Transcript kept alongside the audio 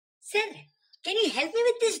Sir, can you help me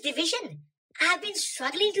with this division? I've been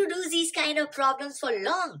struggling to do these kind of problems for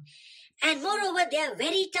long, and moreover, they are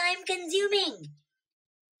very time consuming.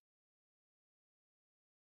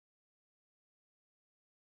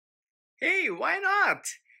 Hey, why not?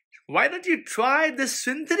 Why don't you try the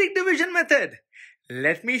synthetic division method?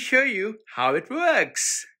 Let me show you how it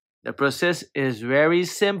works. The process is very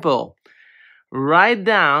simple. Write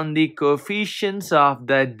down the coefficients of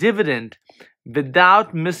the dividend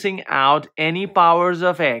without missing out any powers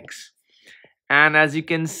of x. And as you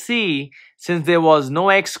can see, since there was no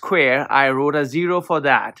x square, I wrote a 0 for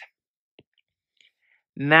that.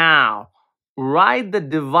 Now, write the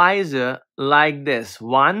divisor like this.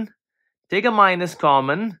 1, take a minus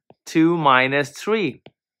common, 2 minus 3.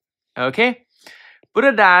 Okay? Put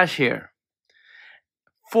a dash here.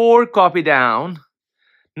 4 copy down.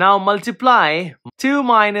 Now multiply 2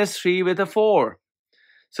 minus 3 with a 4.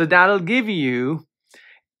 So that'll give you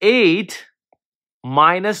 8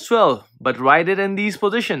 minus 12. But write it in these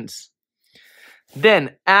positions.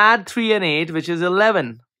 Then add 3 and 8, which is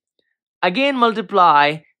 11. Again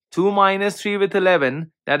multiply 2 minus 3 with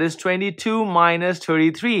 11. That is 22 minus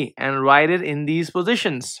 33. And write it in these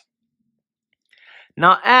positions.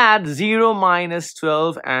 Now add 0 minus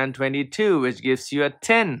 12 and 22, which gives you a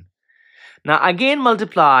 10. Now again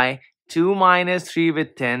multiply 2 minus 3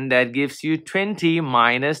 with 10, that gives you 20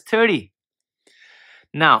 minus 30.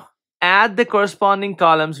 Now add the corresponding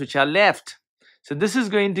columns which are left. So this is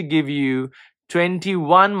going to give you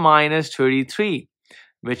 21 minus 33,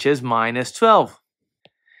 which is minus 12.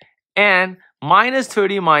 And minus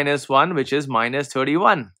 30 minus 1, which is minus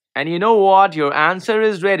 31. And you know what? Your answer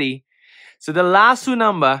is ready. So the last two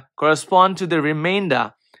numbers correspond to the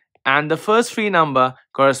remainder and the first three numbers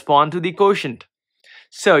correspond to the quotient.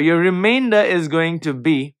 So your remainder is going to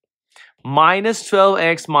be minus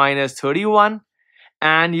 12x minus 31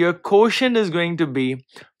 and your quotient is going to be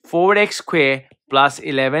 4x squared plus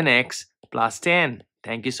 11x plus 10.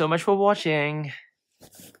 Thank you so much for watching.